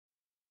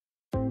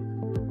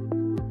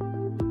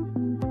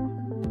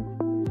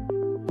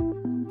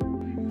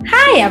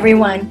Hi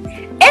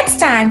everyone! It's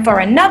time for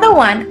another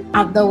one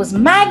of those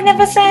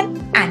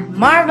magnificent and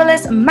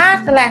marvelous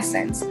math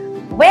lessons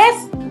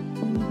with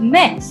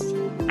Miss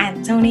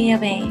Antonia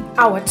Bain.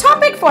 Our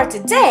topic for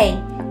today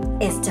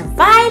is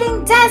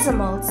dividing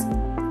decimals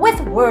with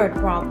word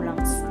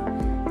problems.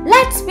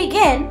 Let's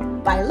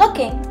begin by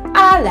looking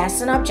at our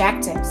lesson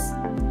objectives.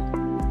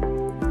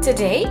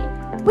 Today,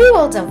 we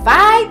will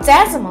divide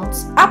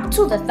decimals up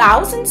to the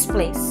thousands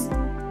place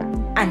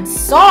and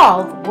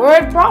solve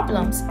word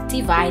problems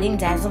dividing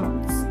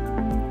decimals.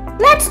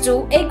 Let's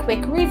do a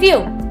quick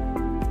review.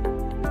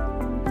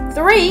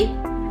 3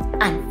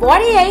 and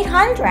 48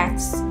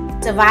 hundredths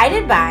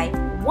divided by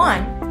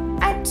 1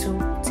 and 2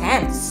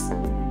 tenths.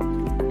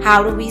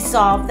 How do we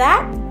solve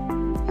that?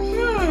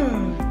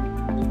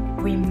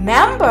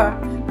 Remember,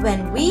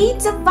 when we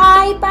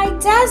divide by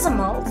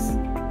decimals,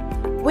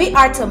 we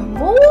are to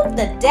move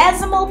the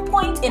decimal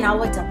point in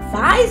our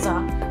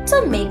divisor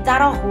to make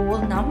that a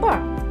whole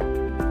number.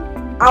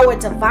 Our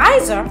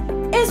divisor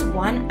is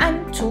 1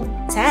 and 2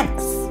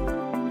 tenths.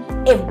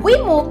 If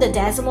we move the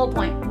decimal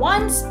point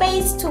one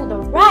space to the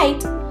right,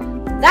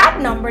 that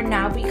number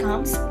now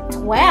becomes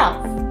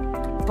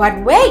 12.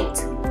 But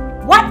wait,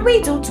 what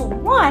we do to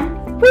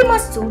one, we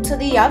must do to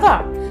the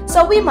other.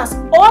 So we must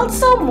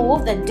also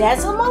move the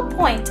decimal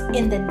point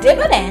in the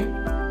dividend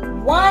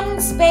one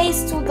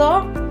space to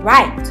the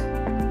right.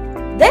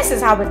 This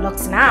is how it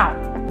looks now.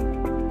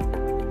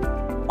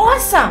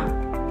 Awesome!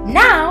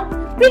 Now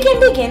we can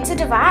begin to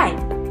divide.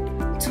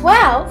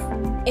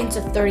 12 into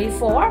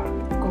 34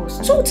 goes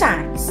 2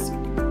 times.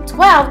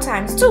 12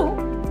 times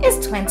 2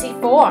 is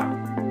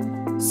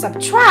 24.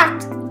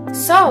 Subtract,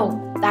 so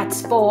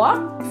that's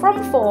 4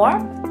 from 4,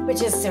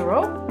 which is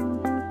 0,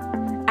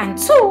 and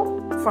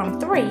 2 from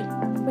 3,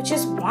 which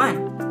is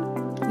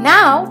 1.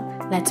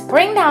 Now, let's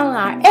bring down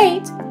our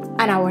 8,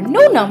 and our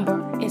new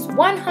number is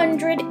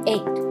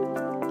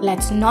 108.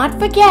 Let's not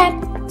forget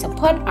to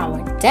put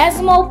our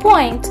decimal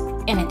point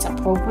in its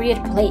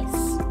appropriate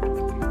place.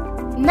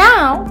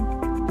 Now,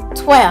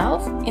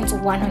 12 into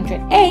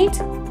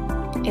 108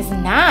 is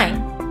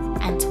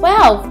 9, and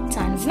 12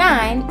 times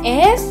 9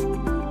 is,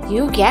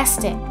 you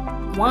guessed it,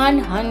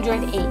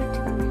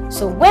 108.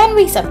 So when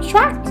we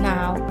subtract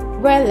now,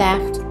 we're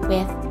left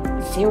with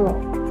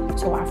 0.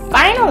 So our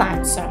final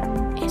answer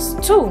is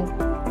 2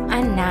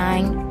 and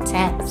 9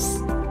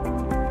 tenths.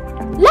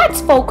 Let's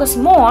focus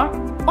more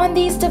on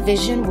these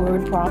division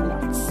word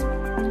problems.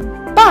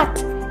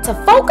 But to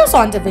focus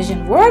on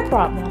division word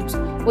problems,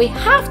 we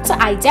have to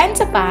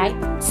identify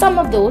some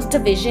of those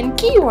division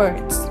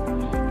keywords.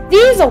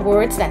 These are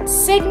words that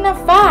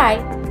signify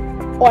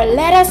or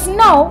let us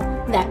know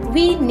that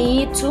we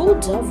need to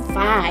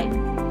divide.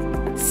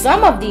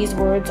 Some of these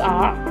words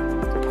are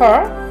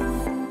per,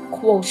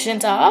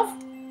 quotient of,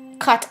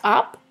 cut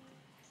up,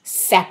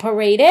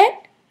 separated,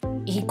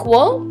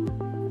 equal,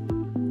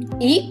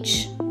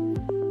 each,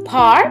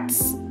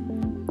 parts.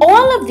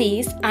 All of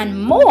these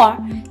and more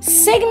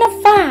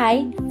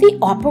signify the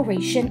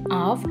operation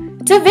of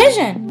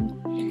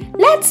division.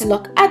 Let's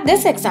look at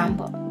this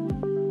example.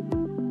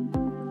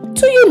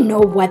 Do you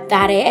know what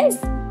that is?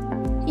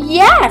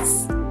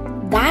 Yes,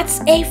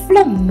 that's a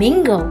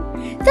flamingo,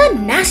 the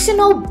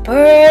national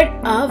bird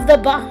of the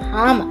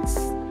Bahamas.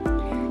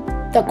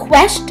 The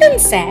question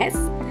says,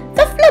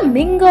 the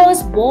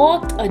flamingos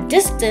walked a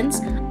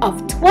distance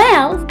of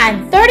 12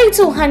 and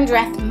 32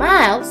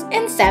 miles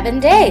in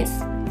 7 days.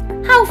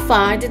 How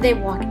far did they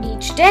walk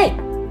each day?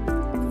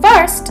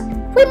 First,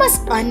 we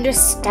must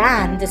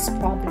understand this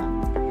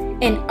problem.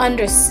 In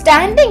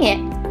understanding it,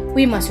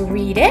 we must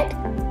read it,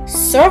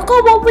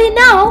 circle what we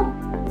know,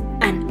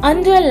 and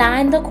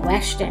underline the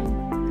question.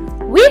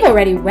 We've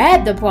already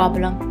read the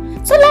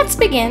problem, so let's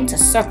begin to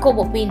circle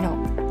what we know.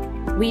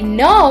 We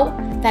know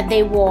that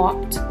they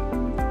walked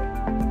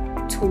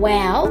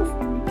 12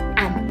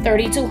 and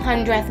 32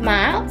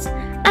 miles,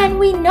 and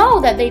we know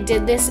that they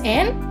did this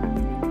in,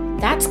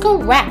 that's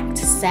correct,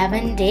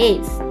 7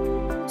 days.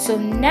 So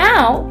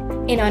now,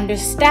 in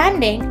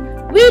understanding,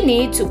 we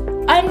need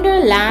to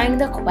underline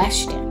the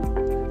question.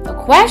 The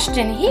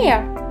question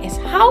here is,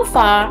 how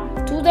far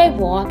do they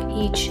walk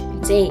each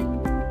day?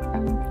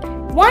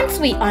 Once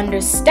we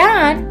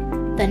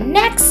understand, the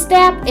next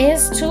step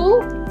is to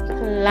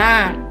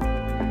plan.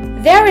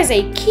 There is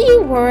a key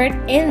word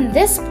in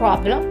this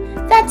problem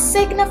that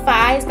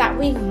signifies that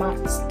we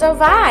must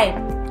divide.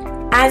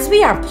 As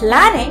we are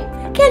planning,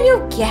 can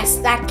you guess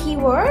that key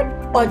word?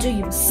 Or do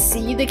you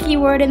see the key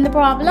word in the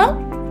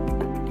problem?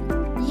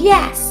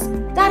 Yes,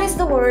 that is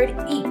the word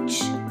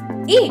each.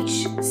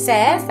 Each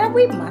says that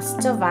we must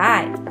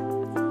divide.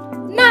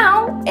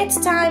 Now it's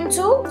time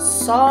to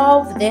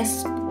solve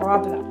this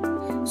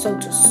problem. So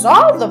to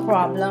solve the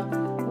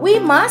problem, we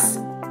must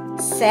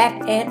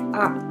set it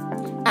up.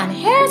 And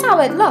here's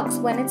how it looks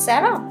when it's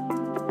set up.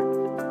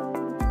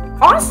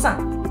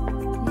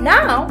 Awesome!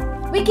 Now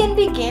we can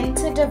begin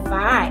to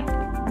divide.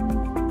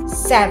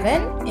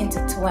 7 into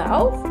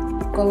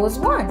 12 goes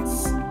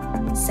once.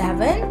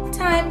 7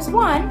 times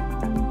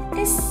 1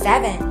 is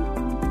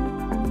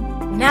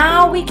 7.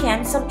 Now we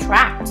can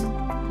subtract.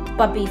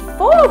 But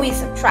before we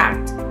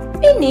subtract,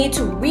 we need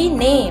to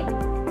rename.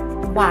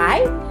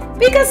 Why?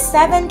 Because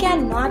 7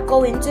 cannot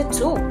go into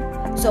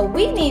 2. So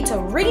we need to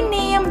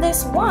rename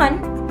this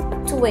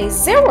 1 to a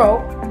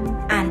 0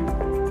 and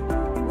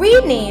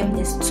rename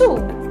this 2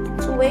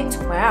 to a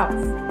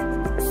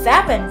 12.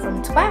 7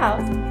 from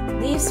 12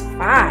 leaves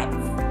 5.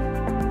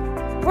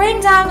 Bring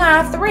down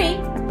our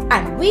 3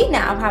 and we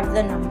now have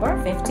the number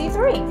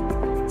 53.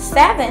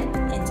 7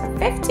 into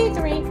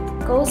 53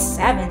 goes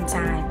 7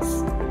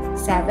 times.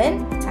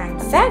 7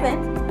 times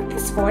 7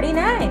 is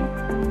 49.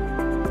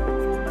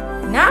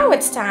 Now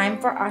it's time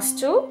for us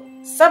to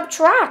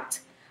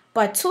subtract.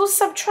 But to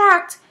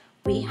subtract,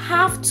 we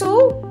have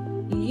to,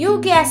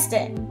 you guessed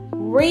it,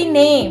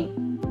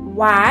 rename.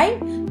 Why?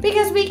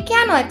 Because we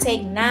cannot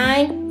take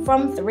 9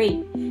 from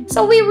 3.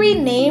 So we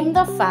rename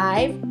the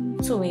 5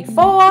 to a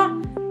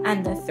 4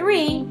 and the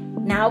 3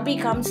 now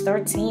becomes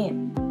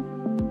 13.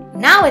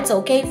 Now it's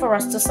okay for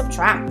us to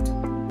subtract.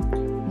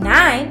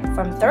 9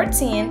 from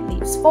 13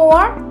 leaves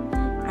 4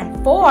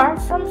 and 4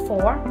 from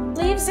 4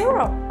 leaves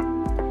 0.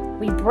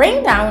 We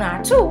bring down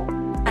our 2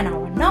 and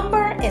our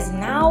number is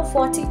now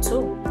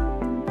 42.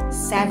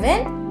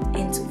 7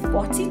 into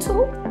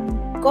 42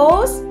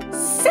 goes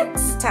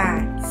 6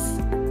 times.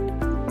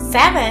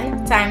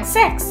 7 times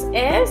 6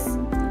 is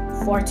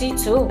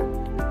 42.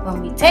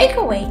 When we take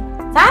away,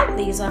 that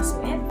leaves us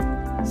with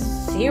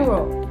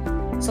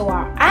 0. So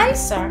our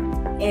answer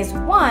is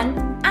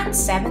 1 and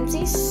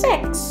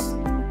 76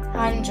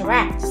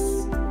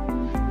 hundredths.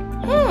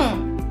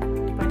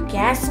 But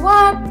guess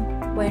what?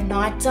 We're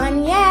not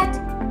done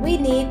yet. We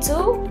need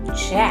to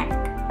check.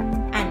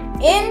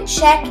 And in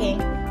checking,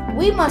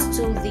 we must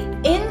do the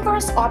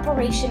inverse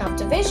operation of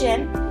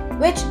division,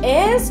 which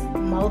is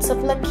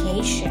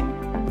multiplication.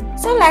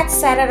 So let's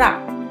set it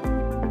up.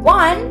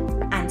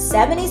 1 and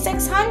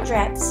 76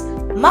 hundredths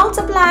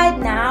multiplied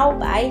now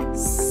by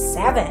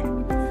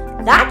 7.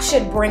 That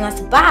should bring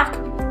us back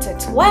to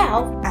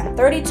 12 and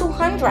 32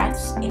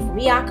 hundredths if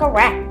we are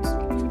correct.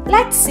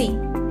 Let's see.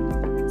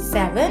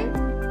 7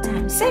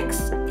 times 6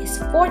 is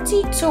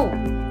 42.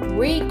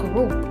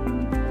 Regroup.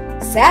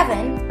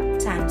 7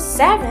 times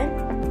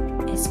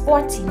 7 is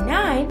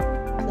 49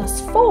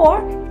 plus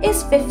 4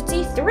 is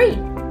 53.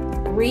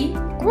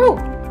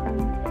 Regroup.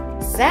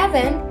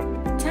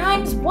 7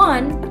 times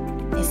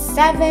 1 is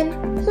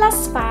 7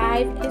 plus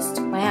 5 is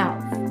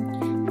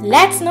 12.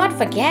 Let's not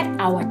forget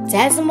our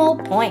decimal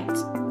point.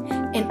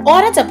 In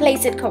order to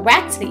place it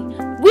correctly,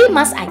 we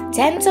must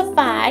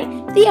identify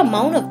the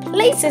amount of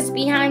places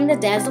behind the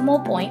decimal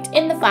point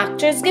in the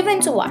factors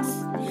given to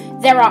us.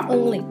 There are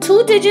only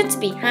 2 digits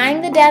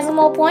behind the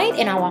decimal point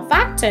in our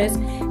factors,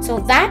 so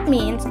that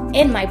means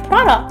in my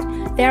product,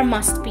 there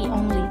must be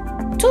only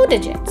 2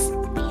 digits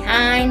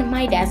behind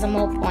my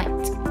decimal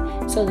point.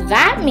 So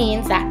that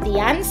means that the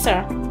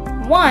answer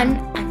 1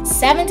 and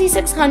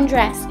 76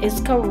 hundredths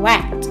is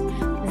correct.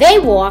 They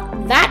walk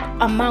that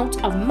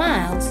amount of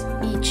miles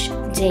each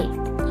day.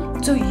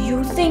 Do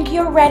you think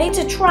you're ready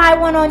to try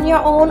one on your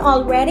own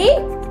already?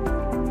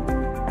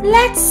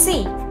 Let's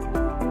see.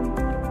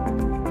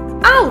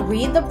 I'll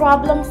read the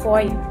problem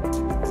for you.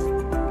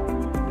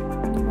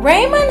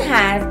 Raymond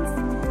has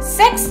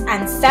 6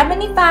 and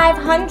 75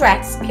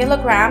 hundredths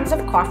kilograms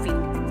of coffee.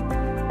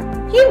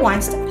 He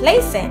wants to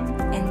place it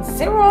in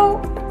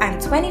 0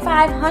 and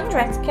 25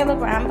 hundredths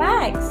kilogram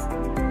bags.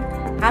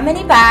 How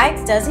many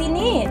bags does he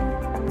need?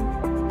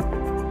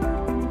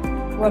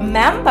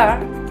 Remember,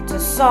 to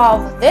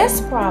solve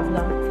this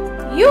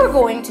problem, you're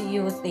going to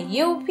use the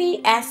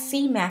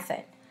UPSC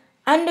method.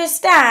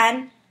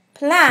 Understand,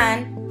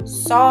 plan,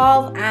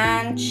 solve,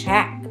 and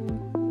check.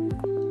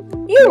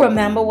 You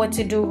remember what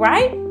to do,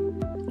 right?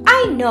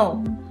 I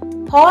know.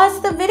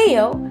 Pause the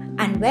video,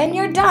 and when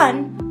you're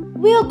done,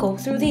 we'll go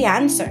through the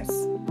answers.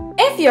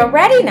 If you're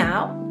ready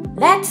now,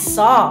 let's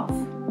solve.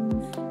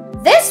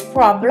 This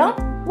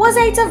problem was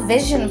a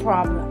division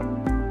problem.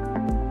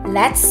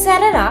 Let's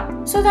set it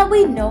up so that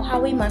we know how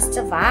we must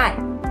divide.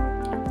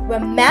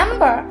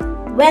 Remember,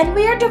 when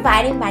we are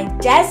dividing by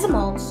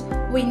decimals,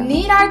 we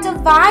need our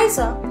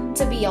divisor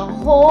to be a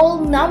whole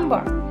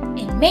number.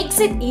 It makes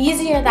it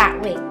easier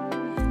that way.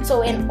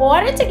 So in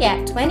order to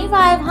get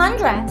 25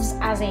 hundredths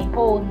as a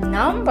whole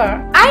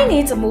number, I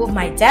need to move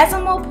my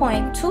decimal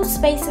point 2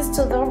 spaces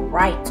to the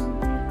right.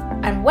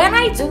 And when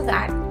I do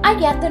that, I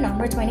get the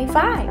number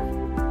 25.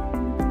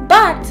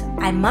 But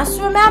I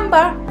must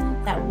remember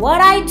that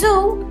what I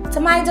do to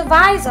my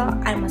divisor,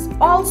 I must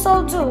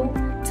also do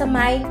to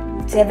my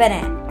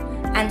dividend.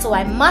 And so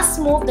I must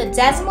move the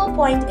decimal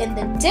point in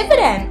the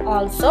dividend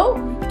also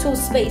 2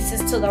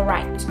 spaces to the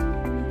right.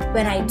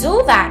 When I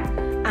do that,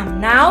 I'm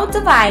now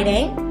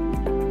dividing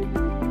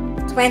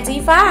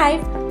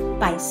 25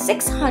 by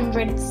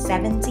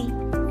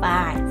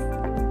 675.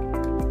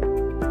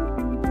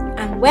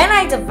 And when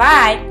I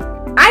divide,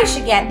 I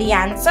should get the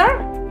answer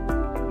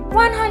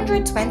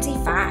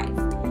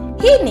 125.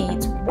 He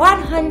needs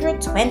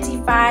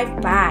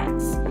 125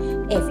 bags.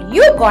 If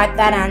you got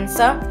that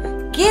answer,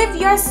 give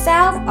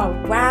yourself a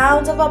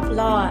round of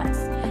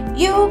applause.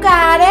 You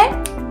got it,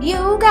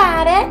 you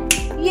got it,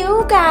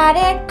 You got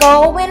it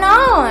going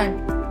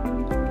on.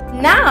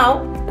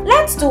 Now,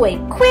 let's do a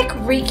quick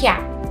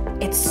recap.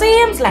 It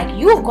seems like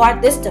you've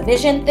got this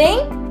division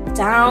thing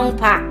down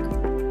pat.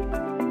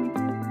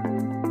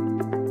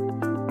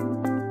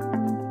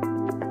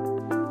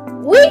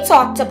 We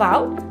talked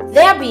about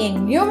there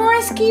being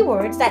numerous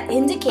keywords that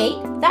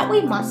indicate that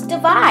we must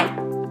divide.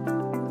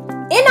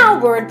 In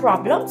our word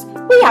problems,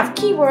 we have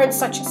keywords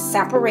such as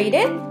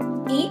separated,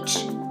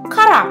 each,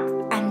 cut up,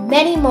 and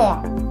many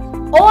more.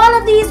 All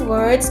of these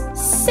words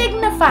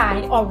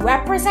signify or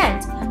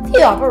represent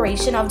the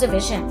operation of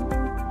division.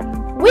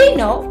 We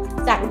know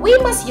that we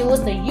must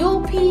use the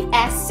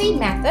UPSC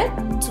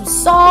method to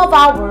solve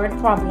our word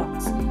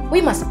problems.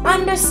 We must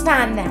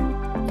understand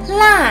them,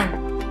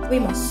 plan, we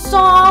must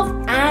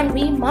solve, and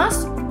we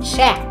must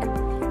check.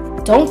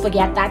 Don't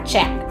forget that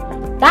check.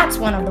 That's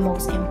one of the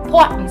most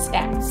important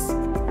steps.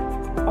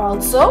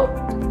 Also,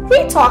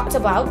 we talked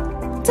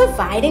about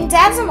dividing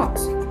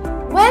decimals.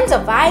 When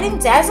dividing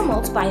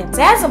decimals by a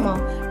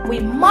decimal, we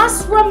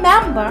must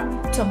remember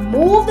to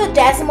move the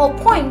decimal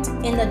point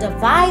in the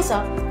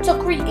divisor to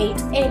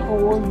create a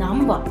whole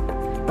number.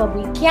 But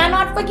we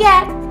cannot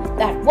forget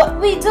that what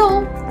we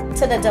do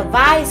to the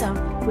divisor,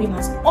 we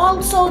must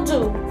also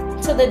do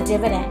to the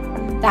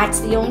dividend.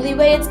 That's the only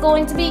way it's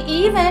going to be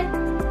even.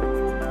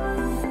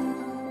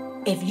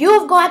 If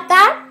you've got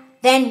that,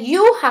 then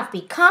you have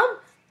become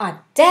a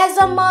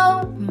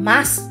decimal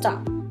master.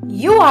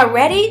 You are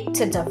ready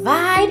to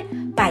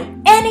divide by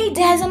any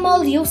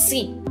decimal you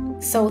see.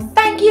 So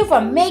thank you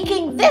for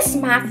making this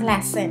math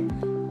lesson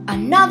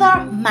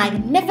another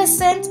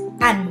magnificent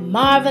and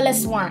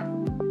marvelous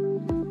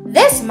one.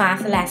 This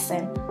math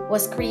lesson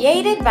was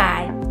created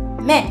by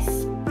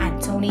Miss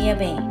Antonia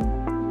Bain.